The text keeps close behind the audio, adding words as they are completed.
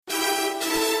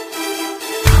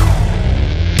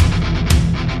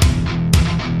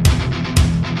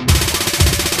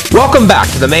Welcome back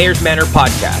to the Mayor's Manor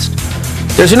podcast.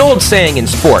 There's an old saying in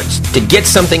sports, to get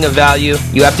something of value,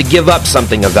 you have to give up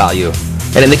something of value.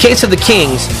 And in the case of the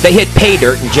Kings, they hit pay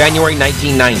dirt in January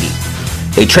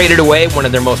 1990. They traded away one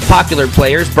of their most popular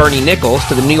players, Bernie Nichols,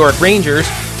 to the New York Rangers,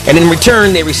 and in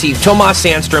return they received Tomas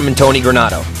Sandstrom and Tony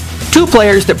Granato. Two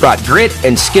players that brought grit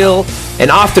and skill,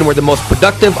 and often were the most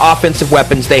productive offensive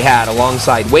weapons they had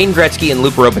alongside Wayne Gretzky and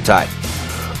Luc Robitaille.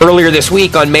 Earlier this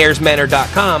week on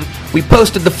mayorsmanor.com, we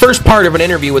posted the first part of an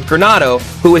interview with Granato,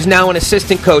 who is now an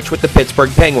assistant coach with the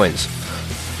Pittsburgh Penguins.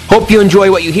 Hope you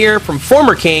enjoy what you hear from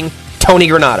former King, Tony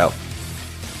Granato.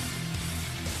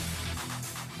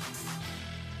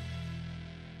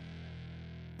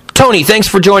 Tony, thanks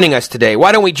for joining us today.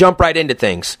 Why don't we jump right into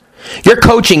things? You're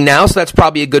coaching now, so that's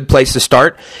probably a good place to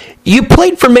start. You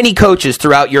played for many coaches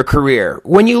throughout your career.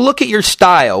 When you look at your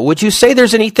style, would you say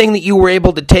there's anything that you were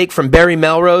able to take from Barry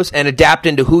Melrose and adapt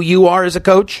into who you are as a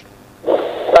coach?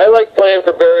 I like playing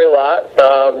for Barry a lot.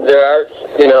 There are,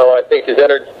 I think his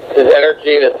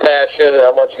energy and his passion and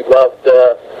how much he loved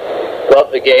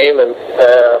the game, and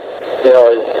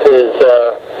his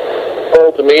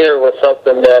whole demeanor was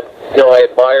something that I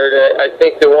admired. I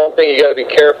think the one thing you got to be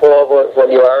careful of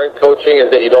when you are in coaching is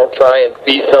that you don't try and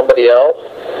be somebody else.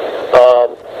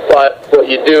 But what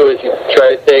you do is you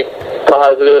try to take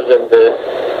positives and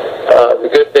the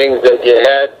good things that you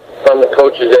had from the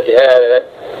coaches that you had. And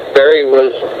Barry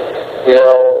was,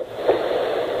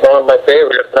 one of my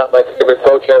favorites, if not my favorite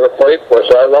coach I ever played for.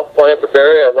 So I love playing for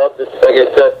Barry. I love this, like I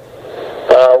said,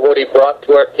 what he brought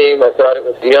to our team. I thought it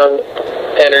was young,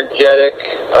 energetic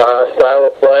style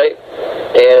of play,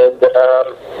 and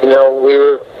we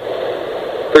were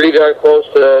pretty darn close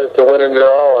to winning it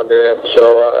all under him.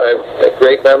 So I have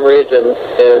great memories and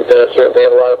certainly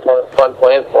had a lot of fun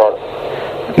playing for him.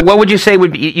 What would you say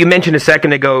would be, you mentioned a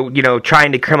second ago,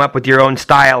 trying to come up with your own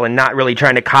style and not really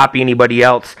trying to copy anybody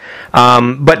else.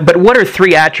 But what are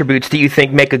three attributes that you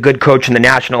think make a good coach in the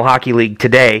National Hockey League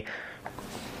today?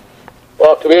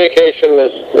 Well, communication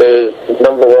is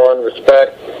number one.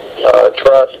 Respect,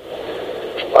 trust,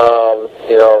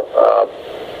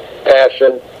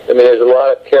 passion. I mean, there's a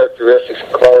lot of characteristics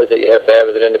and qualities that you have to have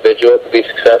as an individual to be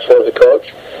successful as a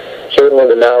coach. Certainly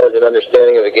the knowledge and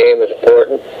understanding of the game is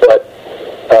important, but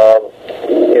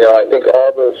I think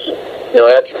all those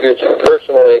attributes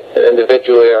personally and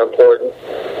individually are important.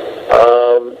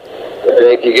 I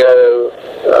think you got to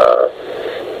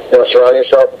surround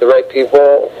yourself with the right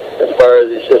people as far as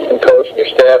the assistant coach and your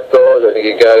staff goes. I think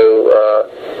you got to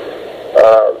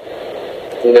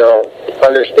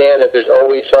understand that there's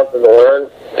always something to learn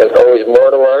and always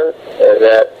more to learn, and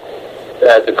that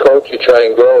as a coach you try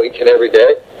and grow each and every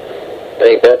day. I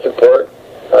think that's important.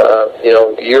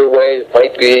 Your ways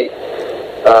might be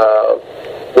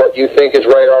what you think is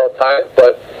right all the time,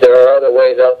 but there are other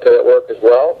ways out there that work as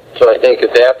well. So I think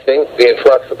adapting, being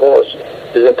flexible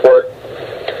is important.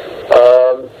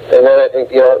 And then I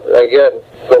think, again,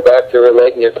 go back to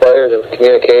relating your players and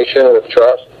communication with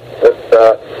trust, with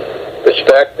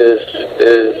respect is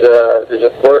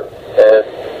important. And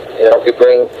if you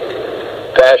bring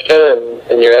passion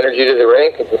and your energy to the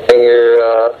rink, and you bring your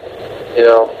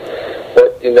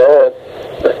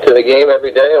to the game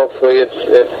every day, hopefully it's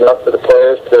enough for the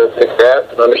players to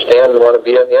grasp and understand and want to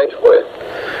be on the ice for it.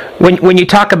 When you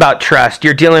talk about trust,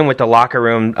 you're dealing with a locker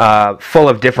room full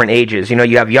of different ages.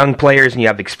 You have young players and you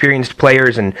have experienced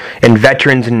players and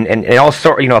veterans and all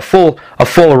sort. A full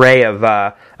array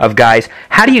of guys.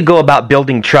 How do you go about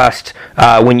building trust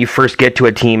when you first get to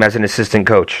a team as an assistant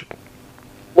coach?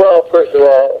 Well, first of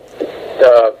all,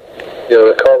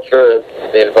 the culture and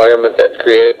the environment that's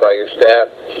created by your staff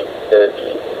is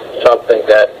something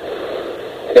that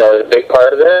is a big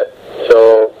part of that.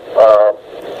 So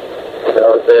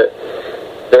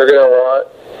they're going to want,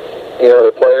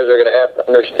 the players are going to have to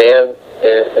understand,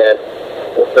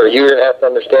 or you're going to have to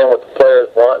understand what the players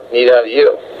want and need out of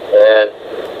you. And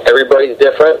everybody's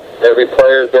different. Every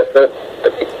player is different.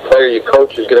 Every player you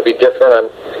coach is going to be different on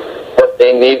what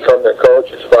they need from their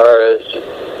coach as far as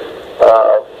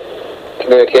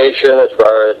communication, as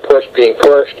far as being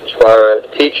pushed, as far as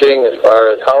teaching, as far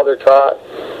as how they're taught,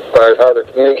 as far as how they're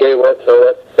communicated with.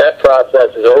 So that process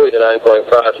is always an ongoing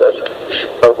process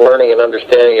of learning and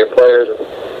understanding your players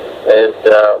and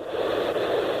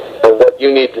what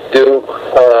you need to do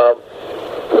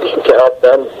to help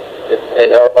them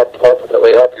and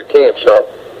ultimately help your team. So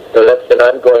that's an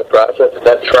ongoing process.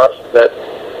 That trust, that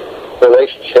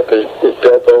relationship is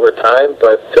built over time,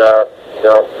 but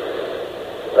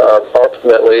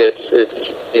ultimately it's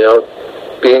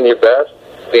being your best,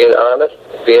 being honest,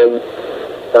 being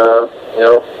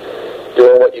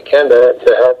doing what you can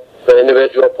to help an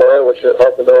individual player, which will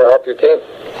ultimately help your team.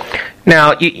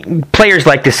 Now, players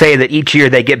like to say that each year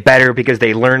they get better because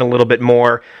they learn a little bit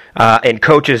more, and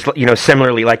coaches,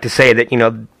 similarly like to say that,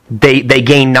 they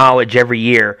gain knowledge every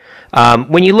year.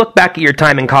 When you look back at your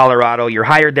time in Colorado, you're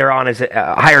hired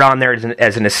on there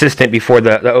as an assistant before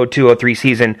the 02-03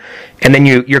 season, and then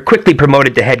you're quickly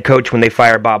promoted to head coach when they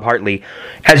fire Bob Hartley.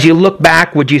 As you look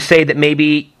back, would you say that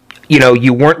maybe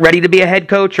you weren't ready to be a head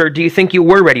coach, or do you think you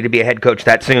were ready to be a head coach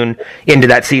that soon into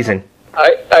that season?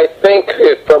 I think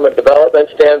from a development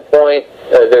standpoint,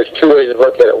 there's two ways to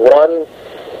look at it. One,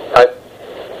 I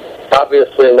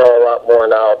obviously know a lot more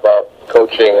now about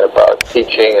coaching and about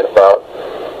teaching and about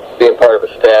being part of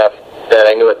a staff than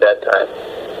I knew at that time.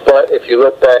 But if you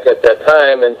look back at that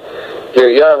time and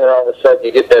you're young and all of a sudden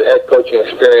you get that head coaching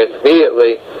experience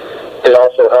immediately, it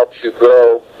also helps you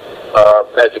grow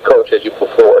as a coach as you move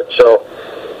forward. So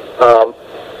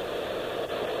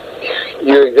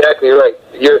you're exactly right.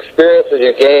 Your experiences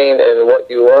you gain and what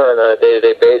you learn on a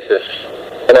day-to-day basis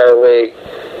in our league,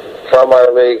 from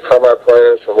our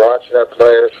players, from watching our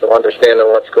players, from understanding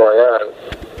what's going on,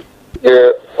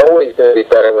 you're always going to be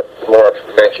better with the more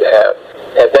experience you have.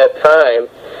 At that time,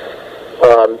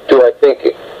 do I think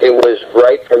it was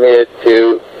right for me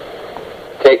to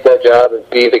take that job and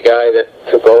be the guy that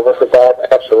took over for Bob?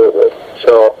 Absolutely.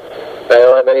 So I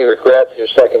don't have any regrets or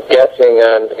second guessing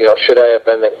on, should I have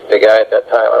been the guy at that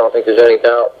time. I don't think there's any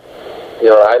doubt.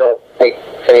 I don't think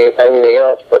anything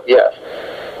else, but yes.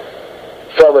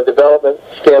 From a development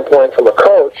standpoint, from a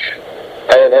coach,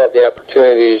 I didn't have the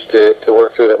opportunities to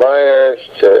work through the minors,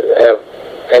 to have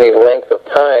any length of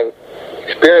time,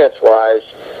 experience-wise,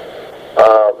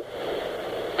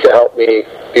 to help me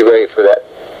be ready for that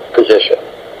position.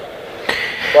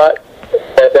 But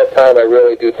at that time, I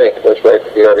really do think it was right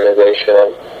for the organization,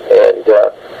 and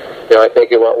I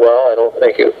think it went well. I don't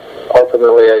think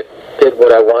ultimately I did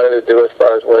what I wanted to do as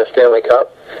far as win a Stanley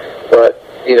Cup, but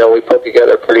we put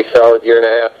together a pretty solid year and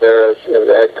a half there as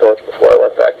the head coach before I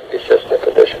went back to the assistant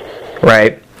position.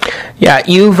 Right. Yeah,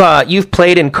 you've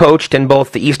played and coached in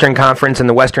both the Eastern Conference and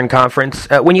the Western Conference.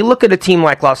 When you look at a team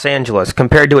like Los Angeles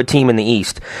compared to a team in the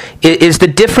East, is the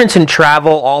difference in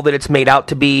travel all that it's made out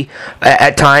to be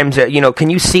at times? Can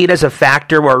you see it as a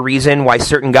factor or a reason why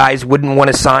certain guys wouldn't want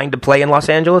to sign to play in Los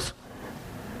Angeles?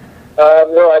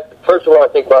 No, first of all, I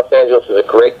think Los Angeles is a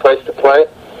great place to play.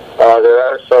 There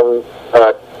are some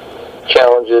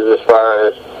challenges as far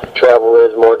as travel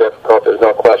is more difficult. There's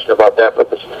no question about that. But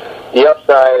the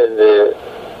upside and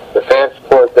the fan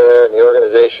support there and the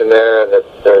organization there and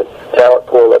the talent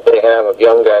pool that they have of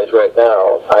young guys right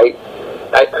now,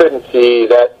 I couldn't see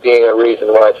that being a reason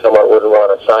why someone wouldn't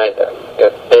want to sign them.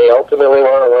 If they ultimately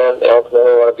want to win, they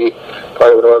ultimately want to be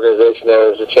part of an organization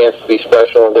that has a chance to be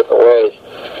special in different ways,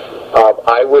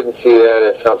 I wouldn't see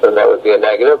that as something that would be a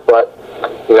negative. But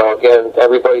again,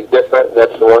 everybody's different.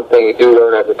 That's the one thing you do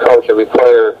learn as a coach. Every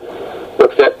player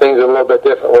looks at things a little bit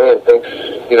differently and thinks,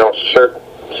 certain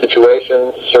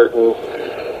situations, certain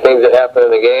things that happen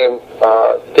in the game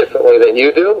differently than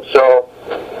you do. So,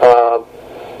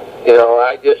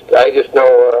 I just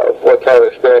know what kind of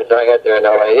experience I had there in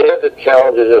LA. The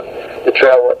challenges of the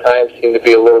travel at times seem to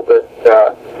be a little bit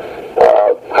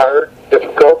hard,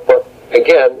 difficult, but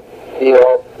again, the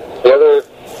other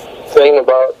thing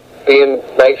about being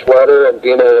nice weather and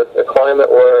being in a climate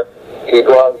where you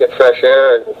go out and get fresh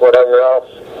air and whatever else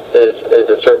is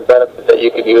a certain benefit that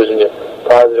you could use in a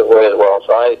positive way as well.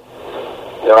 So I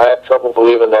have trouble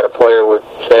believing that a player would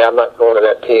say, I'm not going to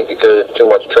that team because it's too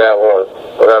much travel or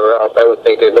whatever else. I would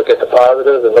think they'd look at the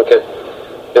positives and look at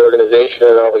the organization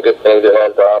and all the good things it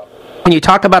has to offer. When you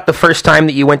talk about the first time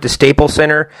that you went to Staples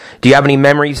Center, do you have any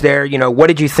memories there? What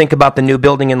did you think about the new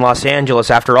building in Los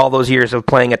Angeles after all those years of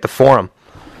playing at the Forum?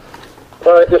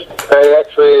 Well, I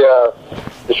actually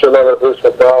just remember Bruce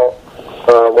McDowell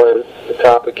when the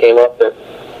topic came up that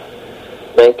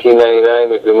 1999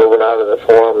 we'd be moving out of the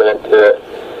Forum and into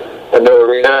a new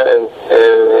arena, and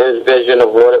his vision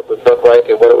of what it would look like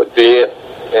and what it would be,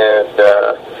 and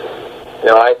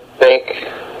I think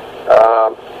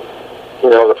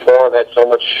the Forum had so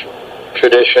much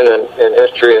tradition and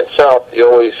history in itself. You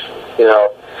always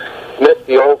miss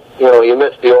the old you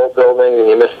miss the old building and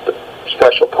you miss the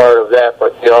special part of that,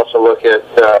 but you also look at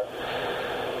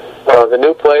the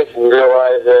new place and you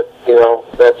realize that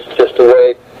that's just the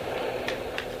way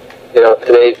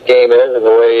today's game is and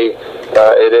the way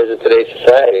it is in today's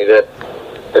society, that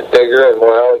bigger and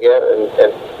more elegant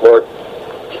and more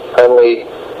friendly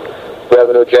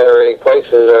revenue generating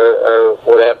places are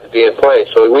would have to be in place.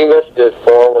 So we missed the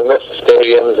Forum, we missed the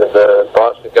stadiums and the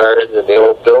Boston Gardens and the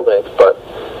old buildings, but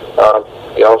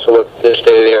you also look at the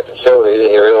state-of-the-art facilities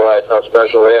and you realize realize how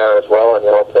special they are as well, and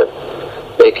hope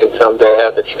that they can someday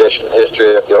have the tradition and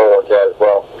history that the old ones had as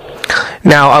well.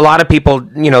 Now, a lot of people,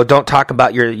 don't talk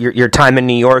about your time in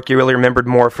New York. You really remembered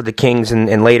more for the Kings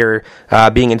and later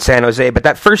being in San Jose. But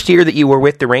that first year that you were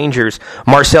with the Rangers,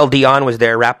 Marcel Dionne was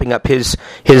there wrapping up his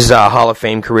Hall of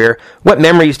Fame career. What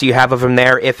memories do you have of him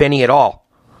there, if any at all?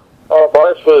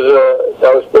 Mars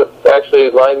I was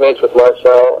actually line mates with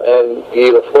Marcel and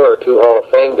Guy Lafleur, two Hall of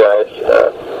Fame guys.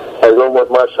 I roomed with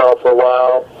Marcel for a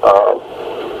while.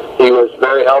 He was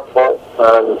very helpful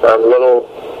on little,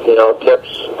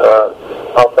 tips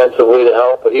offensively to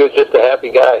help, but he was just a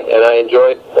happy guy, and I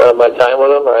enjoyed my time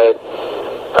with him.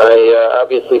 I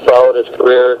obviously followed his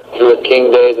career through his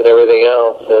King days and everything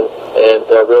else, and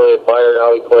really admired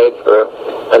how he played for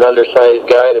an undersized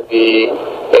guy to be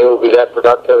able to be that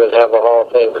productive and have a Hall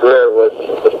of Fame career was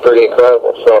pretty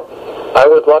incredible. So I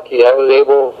was lucky. I was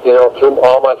able, through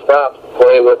all my stops, to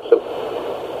play with some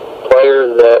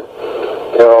players that,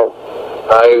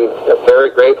 I'm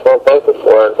very grateful and thankful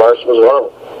for, and Mars was one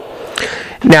of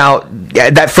them. Now,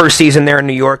 that first season there in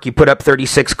New York, you put up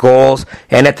 36 goals,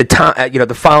 and at the time,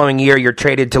 the following year, you're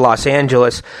traded to Los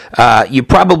Angeles. You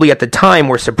probably at the time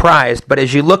were surprised, but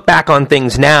as you look back on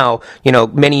things now,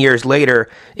 many years later,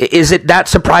 is it that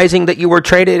surprising that you were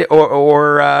traded,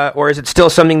 or is it still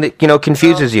something that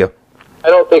confuses you? I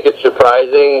don't think it's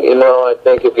surprising. I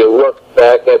think if you look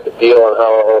back at the deal and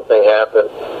how the whole thing happened,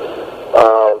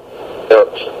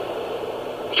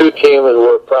 two teams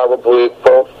were probably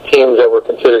both teams that were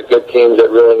considered good teams that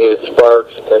really needed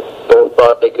sparks, and both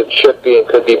thought they should be and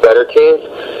could be better teams.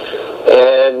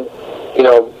 And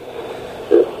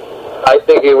I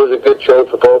think it was a good trade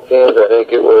for both teams. I think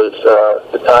it was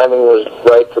the timing was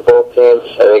right for both teams.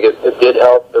 I think it did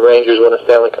help the Rangers win a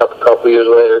Stanley Cup a couple years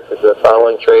later, because the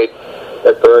following trade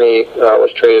that Bernie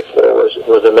was traded for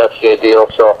was a Messier deal.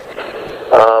 So.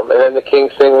 And then the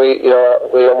Kings thing, we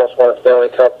almost won a Stanley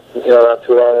Cup, not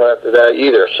too long after that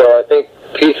either. So I think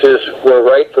pieces were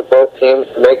right for both teams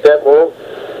to make that move.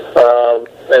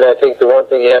 And I think the one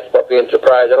thing you asked about being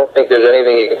surprised, I don't think there's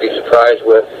anything you can be surprised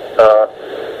with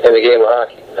in the game of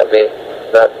hockey. I mean,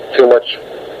 not too much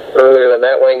earlier than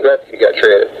that, Wayne Gretzky got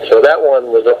traded. So that one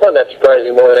was the one that surprised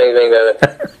me more than anything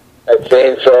that I've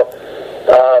seen. So,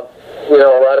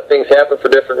 a lot of things happen for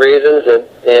different reasons,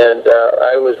 and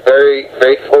I was very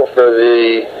grateful for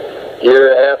the year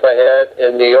and a half I had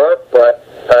in New York, but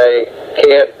I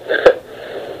can't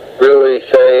really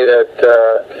say that,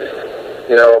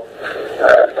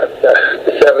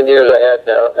 the 7 years I had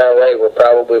in L.A. were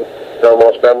probably the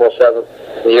most memorable 7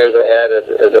 years I had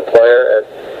as a player,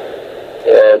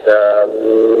 and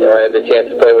I had the chance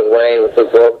to play with Wayne, with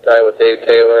Luke Robitaille, with Dave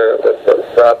Taylor, with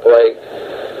Rob Blake,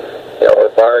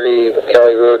 with Marty, with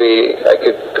Kelly Rudy. I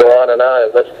could go on and on.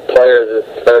 And list players,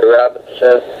 Larry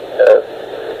Robinson.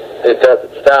 It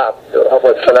doesn't stop. How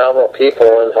much phenomenal people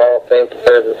and Hall of Fame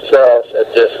players themselves. It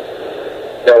just,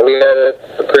 we had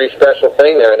a pretty special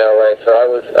thing there in LA. So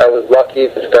I was lucky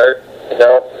to start,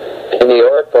 in New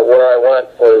York. But where I went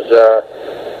was,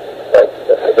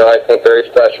 I think, very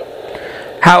special.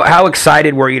 How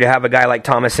excited were you to have a guy like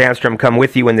Thomas Sandstrom come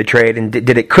with you in the trade, and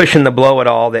did it cushion the blow at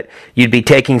all that you'd be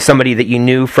taking somebody that you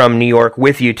knew from New York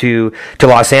with you to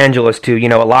Los Angeles to,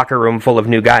 a locker room full of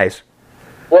new guys?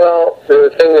 Well, the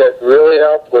thing that really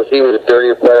helped was he was a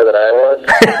dirtier player than I was.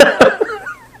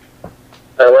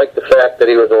 I like the fact that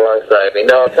he was alongside me.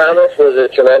 Now, Thomas was a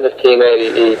tremendous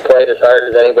teammate. He played as hard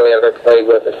as anybody I've ever played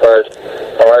with as far as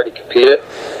how hard he competed.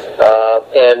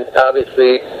 And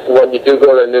obviously, when you do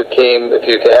go to a new team, if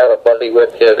you can have a buddy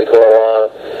with you to go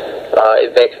along,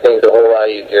 it makes things a whole lot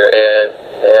easier.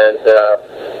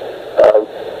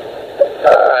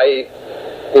 I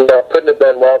couldn't have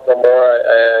been welcome more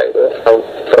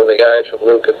from the guys, from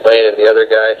Luke and Wayne and the other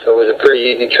guys. So it was a pretty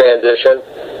easy transition.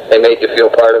 They made you feel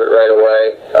part of it right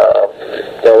away.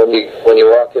 When you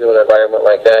walk into an environment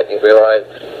like that, you realize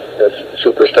the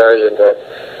superstars and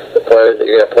the players that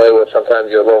you're going to play with.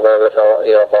 Sometimes you're a little nervous,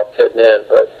 about fitting in,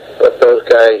 but those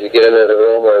guys, you get into the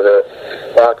room or the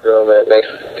locker room, and it makes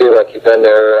you feel like you've been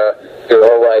there your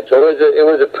whole life. So it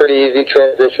was a pretty easy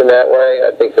transition that way.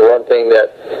 I think the one thing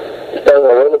that stung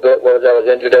a little bit was I was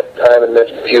injured at the time and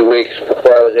missed a few weeks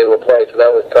before I was able to play. So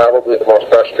that was probably the most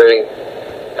frustrating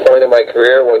point in my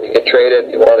career. When you get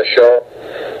traded, you want to show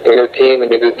your new team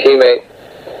and your new teammate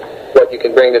what you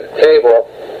can bring to the table.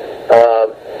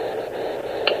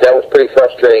 That was pretty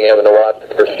frustrating having to watch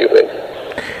the first few weeks.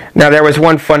 Now, there was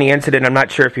one funny incident. I'm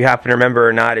not sure if you happen to remember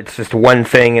or not. It's just one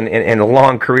thing in a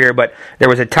long career, but there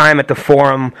was a time at the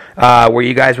Forum where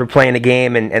you guys were playing a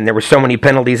game, and there were so many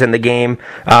penalties in the game,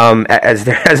 as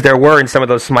there were in some of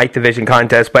those Smythe Division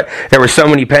contests, but there were so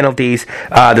many penalties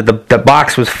that the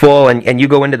box was full, and you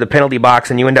go into the penalty box,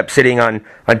 and you end up sitting on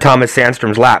Thomas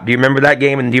Sandstrom's lap. Do you remember that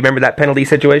game, and do you remember that penalty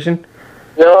situation?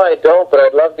 No, I don't, but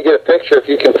I'd love to get a picture. If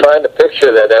you can find a picture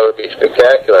of that would be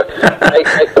spectacular.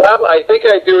 I think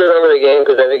I do remember the game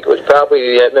because I think it was probably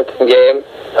the Edmonton game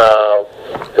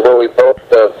where we broke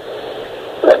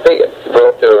I think it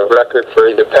broke the record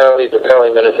for either penalties or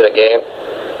penalty minutes in a game.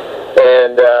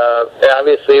 And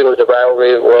obviously it was a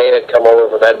rivalry. Wayne had come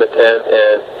over from Edmonton,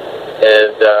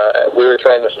 and we were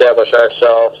trying to establish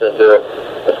ourselves as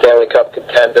a Stanley Cup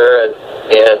contender, and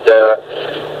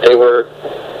they were,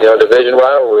 division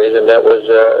rivalries, and that was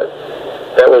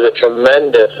a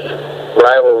tremendous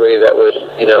rivalry that was,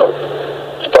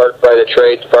 sparked by the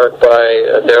trade, sparked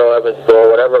by Darrell Evans' goal,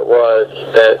 whatever it was,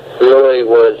 that really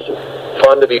was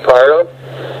fun to be part of.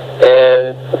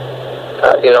 And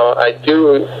I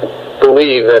do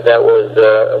believe that was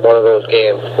one of those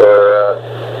games where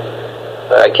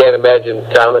I can't imagine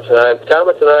Thomas and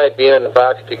I being in the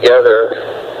box together.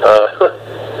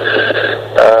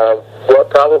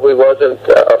 What probably wasn't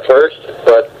a first,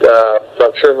 but so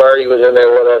I'm sure Marty was in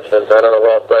there with us, and I don't know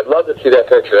what else, but I'd love to see that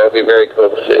picture. That'd be very cool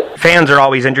to see. Fans are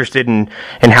always interested in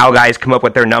how guys come up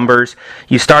with their numbers.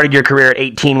 You started your career at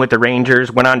 18 with the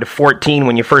Rangers, went on to 14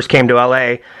 when you first came to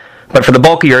LA, but for the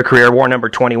bulk of your career, wore number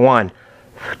 21.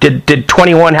 Did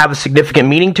 21 have a significant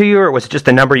meaning to you, or was it just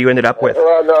the number you ended up with?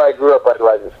 Well, no, I grew up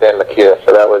idolizing Stan Mikita,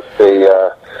 so that was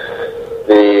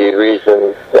the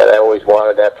reason that I always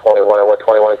wanted that 21. I went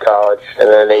 21 in college, and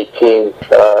then 18,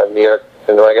 New York.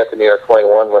 And when I got to New York,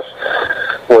 21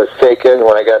 was taken.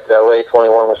 When I got to LA,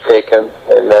 21 was taken,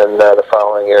 and then the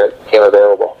following year it became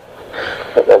available,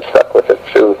 and then stuck with it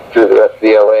through the rest of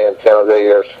the LA and San Jose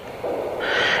years.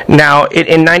 Now,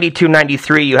 in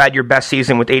 92-93, you had your best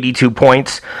season with 82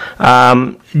 points.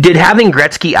 Did having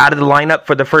Gretzky out of the lineup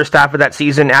for the first half of that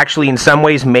season actually in some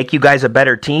ways make you guys a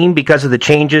better team because of the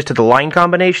changes to the line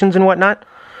combinations and whatnot?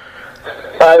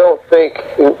 I don't think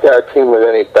our team was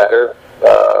any better.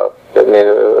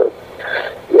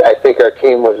 I think our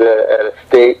team was at a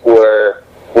state where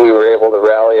we were able to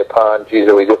rally upon,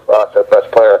 we just lost our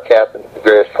best player, our captain, the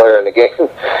greatest player in the game.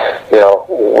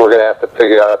 We're going to have to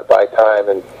figure out how to buy time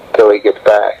until he gets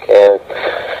back. And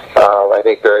I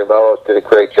think Barry Melrose did a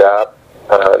great job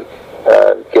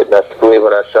getting us to believe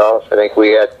in ourselves. I think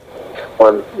we had,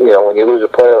 when you lose a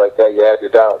player like that, you have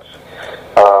your doubts.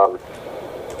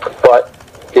 But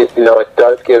it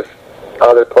does give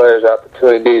other players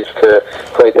opportunities to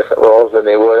play different roles than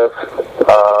they would have.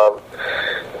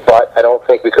 But I don't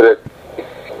think we could have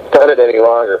done it any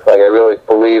longer. I really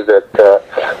believe that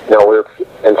we're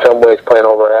in some ways playing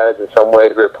over our heads. In some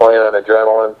ways, we're playing on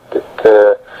adrenaline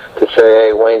to say,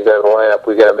 hey, Wayne's out of the lineup.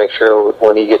 We got to make sure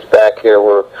when he gets back here,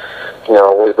 we've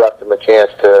left him a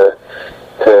chance to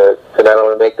not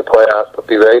only make the playoffs but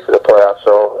be ready for the playoffs.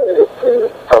 So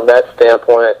from that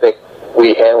standpoint, I think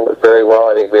we handled it very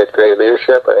well. I think we had great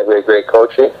leadership. I think we had great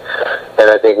coaching. And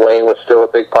I think Wayne was still a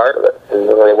big part of it. And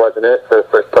he wasn't in it for the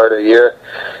first part of the year.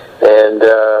 And,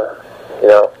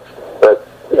 but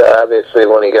obviously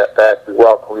when he got back, we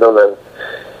welcomed him.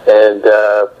 And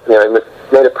he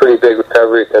made a pretty big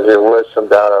recovery because there was some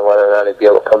doubt on whether or not he'd be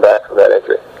able to come back from that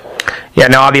injury. Yeah,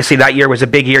 no, obviously that year was a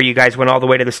big year. You guys went all the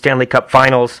way to the Stanley Cup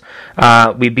Finals.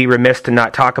 We'd be remiss to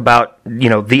not talk about,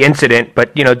 the incident.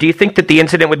 But, do you think that the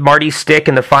incident with Marty's stick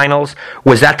in the finals,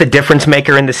 was that the difference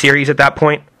maker in the series at that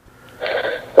point?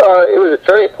 It was a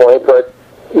turning point, but,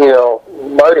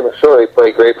 Marty McSorley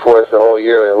played great for us the whole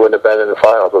year, and it wouldn't have been in the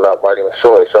finals without Marty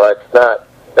McSorley. So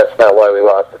that's not why we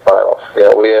lost the finals.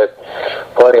 We had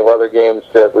plenty of other games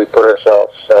that we put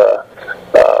ourselves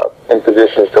in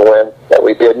positions to win that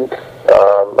we didn't.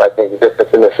 I think the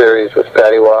difference in the series was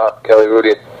Patty Waugh. Kelly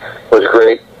Hrudey was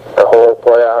great the whole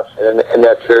playoffs and in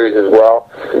that series as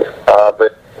well.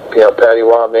 But Patty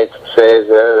Waugh made some saves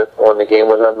there when the game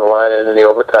was on the line and in the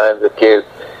overtime that gave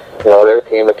their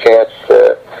team a chance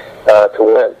to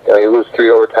win. You lose 3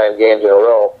 overtime games in a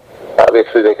row.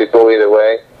 Obviously, they could go either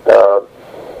way.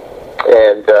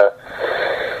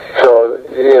 So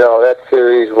that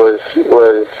series was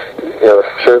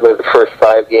certainly the first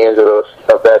 5 games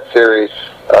of that series.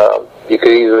 You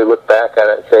could easily look back on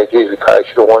it and say, geez, we probably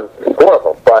should have won 4 of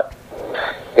them. But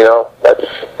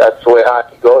that's the way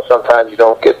hockey goes. Sometimes you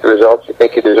don't get the results you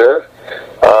think you deserve.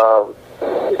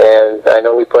 And I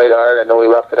know we played hard. I know we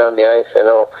left it on the ice. I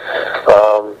know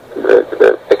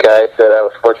the guys that I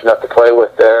was fortunate enough to play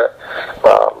with there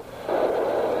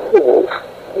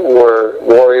were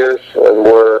warriors and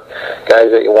were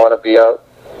guys that you want to be out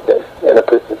and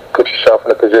put yourself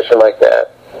in a position like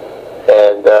that.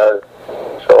 And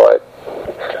so I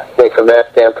think from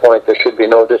that standpoint, there should be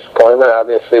no disappointment.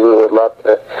 Obviously, we would love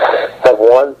to have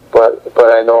won, but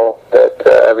I know that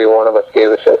every one of us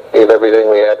gave everything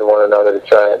we had to one another to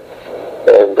try and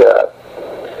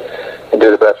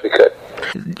do the best we could.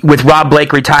 With Rob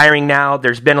Blake retiring now,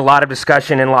 there's been a lot of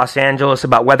discussion in Los Angeles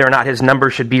about whether or not his number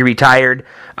should be retired.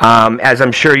 As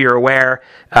I'm sure you're aware,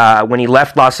 when he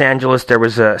left Los Angeles, there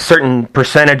was a certain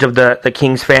percentage of the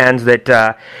Kings fans that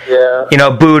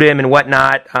booed him and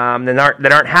whatnot,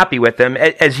 that aren't happy with him.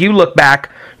 As you look back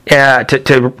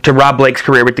to Rob Blake's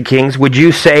career with the Kings, would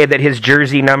you say that his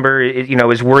jersey number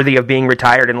is worthy of being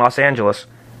retired in Los Angeles?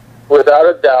 Without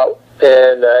a doubt.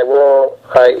 And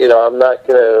I'm not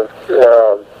going to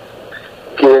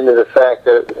get into the fact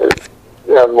that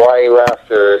why he left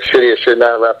or should he or should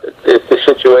not have left. The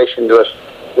situation just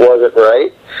wasn't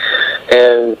right.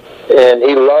 And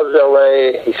he loves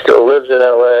L.A. He still lives in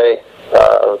L.A.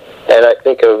 And I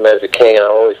think of him as a king. I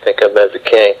always think of him as a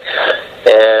king.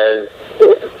 And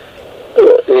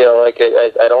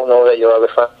I don't know that you'll ever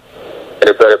find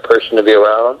a better person to be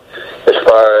around as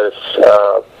far as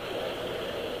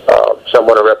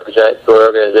someone to represent your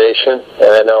organization.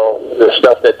 And I know the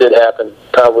stuff that did happen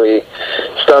probably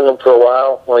stung him for a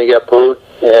while when he got booed,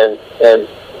 and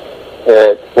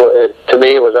to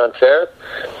me it was unfair.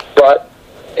 But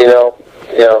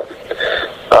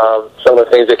some of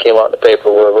the things that came out in the paper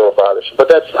were a little bothersome. But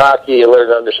that's hockey. You learn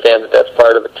to understand that that's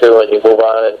part of it too, and you move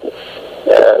on. And he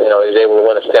was able to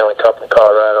win a Stanley Cup in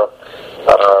Colorado,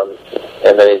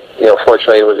 and then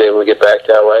fortunately he was able to get back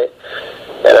to LA.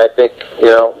 And I think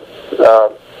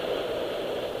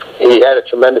he had a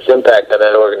tremendous impact on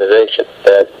that organization.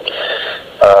 That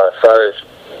as far as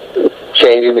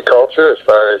changing the culture, as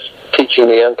far as teaching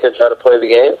the young kids how to play the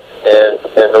game, and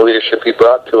the leadership he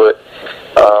brought to it,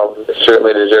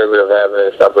 certainly deserved of having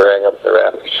his number hang up in the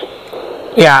rafters.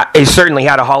 Yeah, he certainly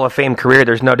had a Hall of Fame career.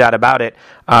 There's no doubt about it.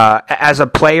 As a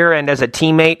player and as a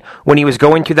teammate, when he was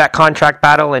going through that contract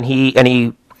battle and he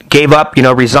gave up,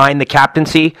 resigned the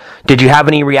captaincy, did you have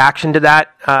any reaction to that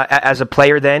as a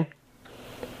player then?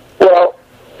 Well,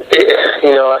 I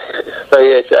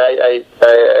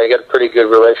got a pretty good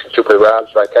relationship with Rob,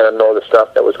 so I kind of know the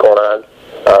stuff that was going on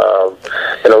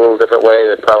in a little different way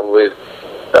than probably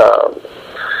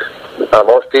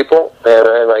most people.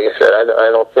 And like I said, I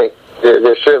don't think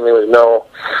there certainly was no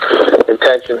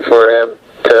intention for him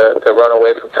to run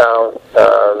away from town.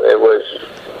 It was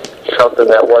something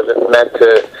that wasn't meant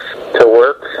to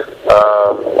work.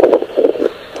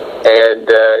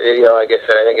 Like I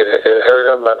said, I think it hurt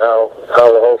him on how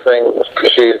the whole thing was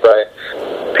perceived by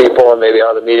people and maybe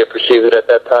how the media perceived it at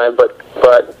that time. But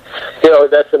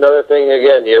that's another thing.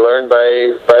 Again, you learn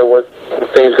by what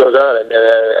things goes on. And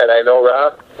I know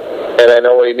Rob, and I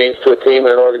know what he means to a team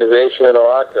and an organization and a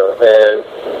locker room.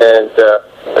 And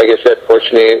like I said,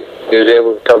 fortunately, he was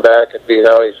able to come back and be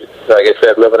now he's, like I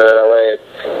said, living in LA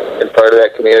and part of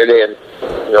that community. And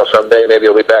someday maybe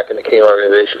he'll be back in the King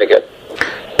organization again.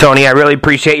 Tony, I really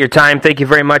appreciate your time. Thank you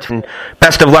very much, and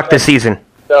best of luck this season.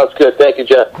 Sounds good. Thank you,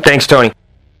 John. Thanks, Tony.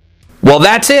 Well,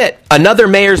 that's it. Another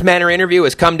Mayor's Manor interview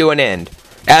has come to an end.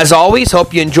 As always,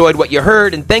 hope you enjoyed what you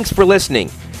heard, and thanks for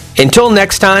listening. Until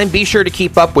next time, be sure to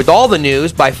keep up with all the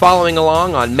news by following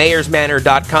along on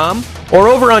mayorsmanor.com or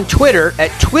over on Twitter at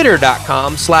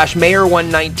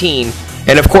twitter.com/mayor119.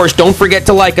 And of course, don't forget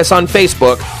to like us on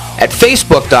Facebook at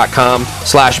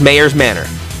facebook.com/mayorsmanor.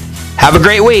 Have a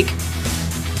great week.